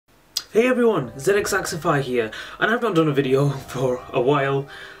Hey everyone, ZXaxify here, and I've not done a video for a while.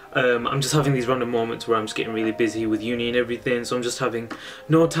 I'm just having these random moments where I'm just getting really busy with uni and everything, so I'm just having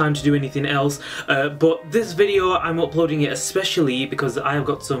no time to do anything else. But this video, I'm uploading it especially because I have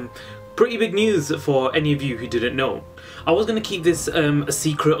got some pretty big news for any of you who didn't know. I was going to keep this a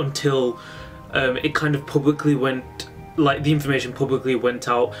secret until it kind of publicly went, like the information publicly went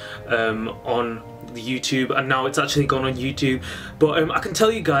out on the YouTube, and now it's actually gone on YouTube. But I can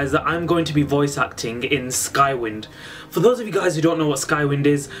tell you guys that I'm going to be voice acting in Skywind. For those of you guys who don't know what Skywind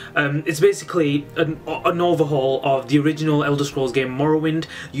is, it's basically an overhaul of the original Elder Scrolls game Morrowind,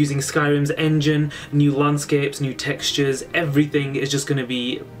 using Skyrim's engine, new landscapes, new textures. Everything is just going to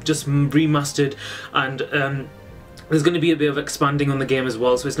be just remastered, and there's going to be a bit of expanding on the game as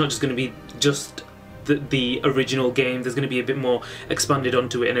well, so it's not just going to be just the original game. There's going to be a bit more expanded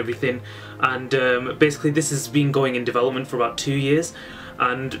onto it and everything, and basically this has been going in development for about 2 years,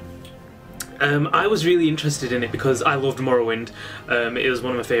 and I was really interested in it because I loved Morrowind. It was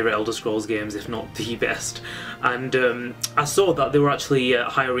one of my favourite Elder Scrolls games, if not the best, and I saw that they were actually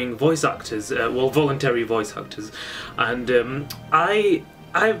hiring voice actors, well, voluntary voice actors, and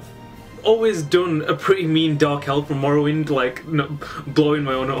I've always done a pretty mean dark elf from Morrowind, like not blowing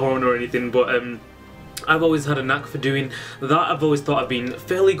my own horn or anything, but I've always had a knack for doing that. I've always thought I've been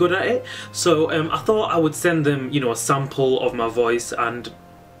fairly good at it, so I thought I would send them, you know, a sample of my voice and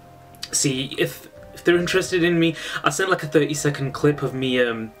see if they're interested in me. I sent like a 30-second clip of me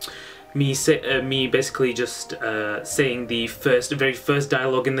me basically just saying the very first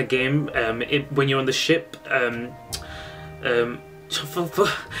dialogue in the game when you're on the ship. I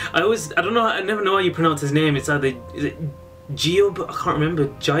don't know, I never know how you pronounce his name. It's either, is it Geob? I can't remember.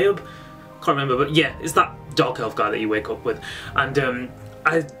 Jayob? Can't remember, but yeah, it's that dark elf guy that you wake up with, and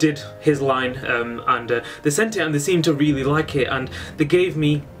I did his line, and they sent it and they seemed to really like it, and they gave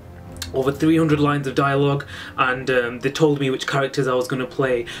me over 300 lines of dialogue, and they told me which characters I was going to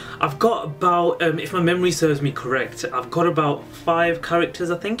play. I've got about, if my memory serves me correct, I've got about 5 characters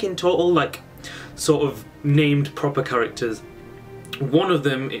I think in total, like sort of named proper characters. One of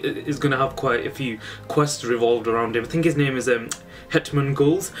them is going to have quite a few quests revolved around him. I think his name is Hetman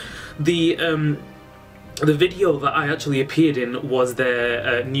Gulls. The video that I actually appeared in was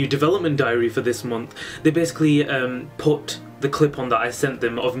their new development diary for this month. They basically put the clip on that I sent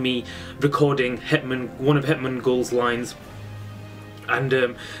them of me recording one of Hetman Gull's lines. And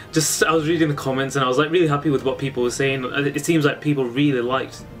I was reading the comments and I was like really happy with what people were saying. It seems like people really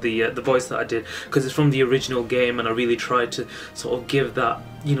liked the voice that I did, because it's from the original game, and I really tried to sort of give that,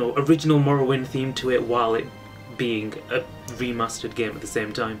 you know, original Morrowind theme to it while it being a remastered game at the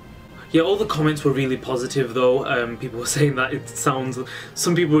same time. Yeah, all the comments were really positive though. People were saying that it sounds,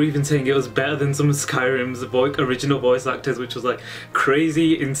 some people were even saying it was better than some of Skyrim's original voice actors, which was like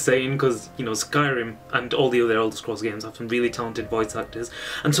crazy insane, because, you know, Skyrim and all the other Elder Scrolls games have some really talented voice actors.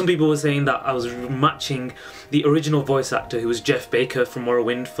 And some people were saying that I was matching the original voice actor, who was Jeff Baker from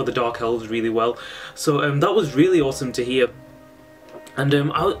Morrowind, for the Dark Elves really well. So that was really awesome to hear. And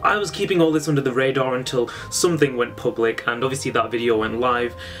I was keeping all this under the radar until something went public, and obviously that video went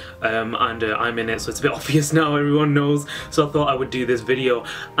live, and I'm in it, so it's a bit obvious now, everyone knows, so I thought I would do this video.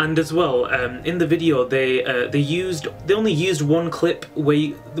 And as well, in the video they only used one clip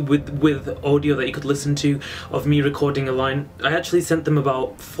with audio that you could listen to of me recording a line. I actually sent them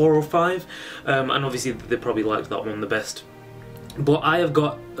about 4 or 5, and obviously they probably liked that one the best. But I have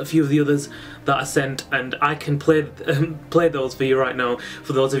got a few of the others that I sent, and I can play those for you right now,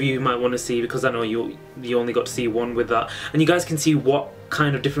 for those of you who might want to see, because I know you only got to see one with that, and you guys can see what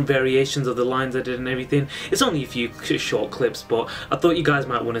kind of different variations of the lines I did and everything. It's only a few short clips, but I thought you guys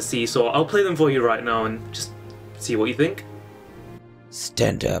might want to see, so I'll play them for you right now and just see what you think.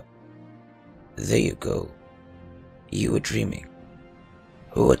 Stand up. There you go. You were dreaming.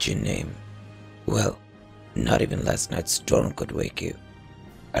 What's your name? Well, not even last night's storm could wake you.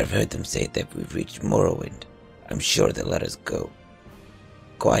 I've heard them say that we've reached Morrowind. I'm sure they'll let us go.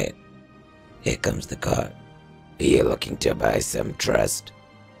 Quiet. Here comes the car. Are you looking to buy some trust?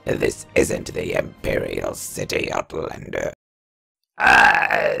 This isn't the Imperial City, Outlander.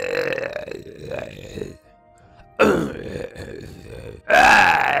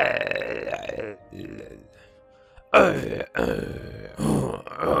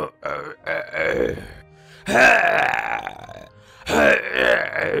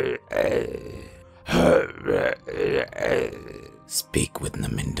 Speak with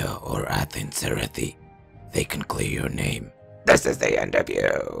Naminda or Athen Serethi. They can clear your name. This is the end of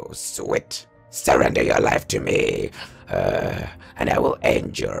you, Swit. Surrender your life to me, and I will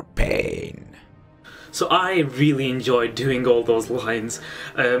end your pain. So I really enjoyed doing all those lines.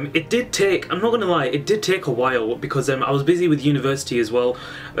 It did take, I'm not gonna lie, it did take a while because I was busy with university as well.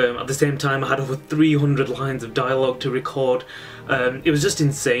 At the same time I had over 300 lines of dialogue to record. It was just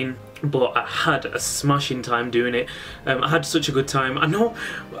insane, but I had a smashing time doing it. I had such a good time. I know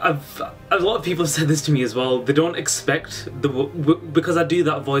a lot of people have said this to me as well. They don't expect, because I do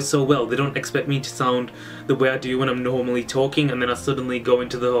that voice so well, they don't expect me to sound the way I do when I'm normally talking, and then I suddenly go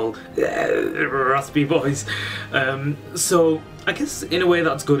into the whole raspy voice. So I guess in a way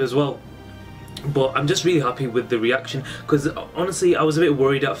that's good as well. But I'm just really happy with the reaction, because honestly I was a bit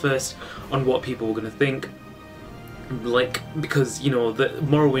worried at first on what people were going to think. Like, because, you know, the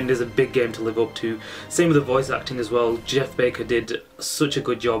Morrowind is a big game to live up to. Same with the voice acting as well. Jeff Baker did such a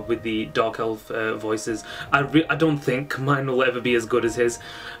good job with the Dark Elf voices. I don't think mine will ever be as good as his,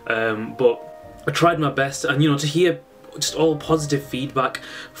 but I tried my best, and, you know, to hear just all positive feedback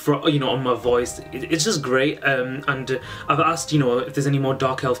for, you know, on my voice, it's just great. And I've asked, you know, if there's any more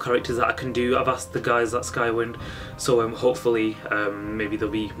Dark Elf characters that I can do. I've asked the guys at Skywind, so hopefully maybe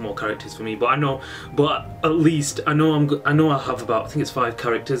there'll be more characters for me. But I know, but at least I know I have about, I think it's 5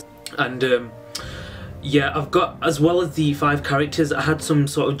 characters, and yeah, I've got, as well as the 5 characters, I had some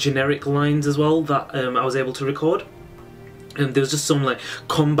sort of generic lines as well that I was able to record. And there was just some like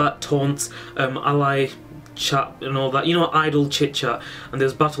combat taunts, ally chat and all that, you know, idle chit chat, and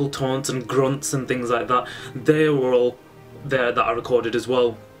there's battle taunts and grunts and things like that. They were all there that I recorded as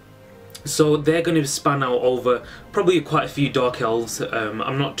well. So they're going to span out over probably quite a few Dark Elves.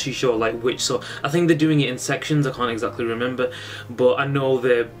 I'm not too sure like which, so I think they're doing it in sections, I can't exactly remember, but I know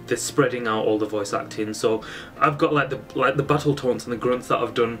they're spreading out all the voice acting. So I've got like the battle taunts and the grunts that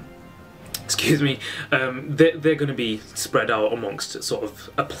I've done, excuse me, they're going to be spread out amongst sort of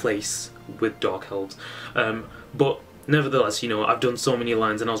a place with Dark Elves. But nevertheless, you know, I've done so many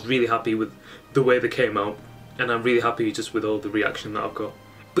lines and I was really happy with the way they came out, and I'm really happy just with all the reaction that I've got.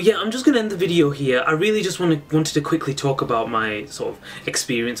 But yeah, I'm just going to end the video here. I really just wanted to quickly talk about my sort of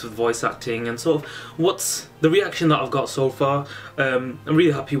experience with voice acting and sort of what's the reaction that I've got so far. I'm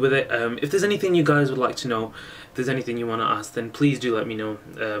really happy with it. If there's anything you guys would like to know, if there's anything you want to ask, then please do let me know.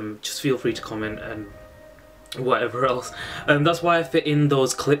 Just feel free to comment and whatever else. That's why I fit in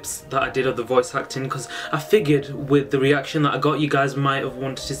those clips that I did of the voice acting, because I figured with the reaction that I got, you guys might have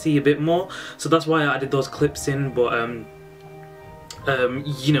wanted to see a bit more, so that's why I added those clips in. But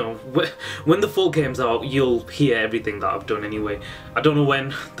you know, when the full game's out, you'll hear everything that I've done anyway. I don't know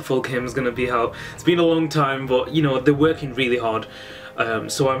when the full game is going to be out. It's been a long time, but you know, they're working really hard,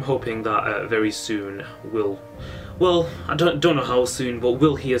 so I'm hoping that very soon well, I don't know how soon, but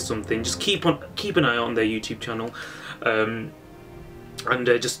we'll hear something. Just keep an eye out on their YouTube channel, and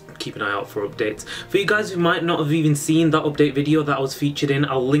just keep an eye out for updates. For you guys who might not have even seen that update video that I was featured in,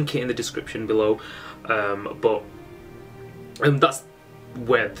 I'll link it in the description below. But that's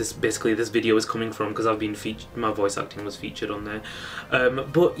where this video is coming from, because I've been my voice acting was featured on there.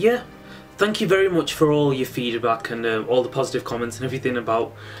 But yeah, thank you very much for all your feedback and all the positive comments and everything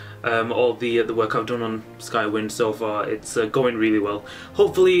about all the work I've done on Skywind so far. It's going really well.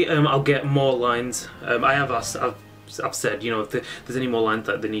 Hopefully I'll get more lines. I have asked, I've said, you know, if there's any more lines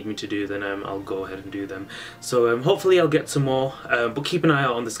that they need me to do, then I'll go ahead and do them. So hopefully I'll get some more, but keep an eye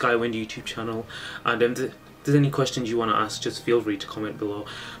out on the Skywind YouTube channel, and if there's any questions you want to ask, just feel free to comment below.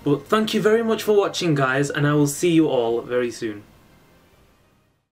 But thank you very much for watching, guys, and I will see you all very soon.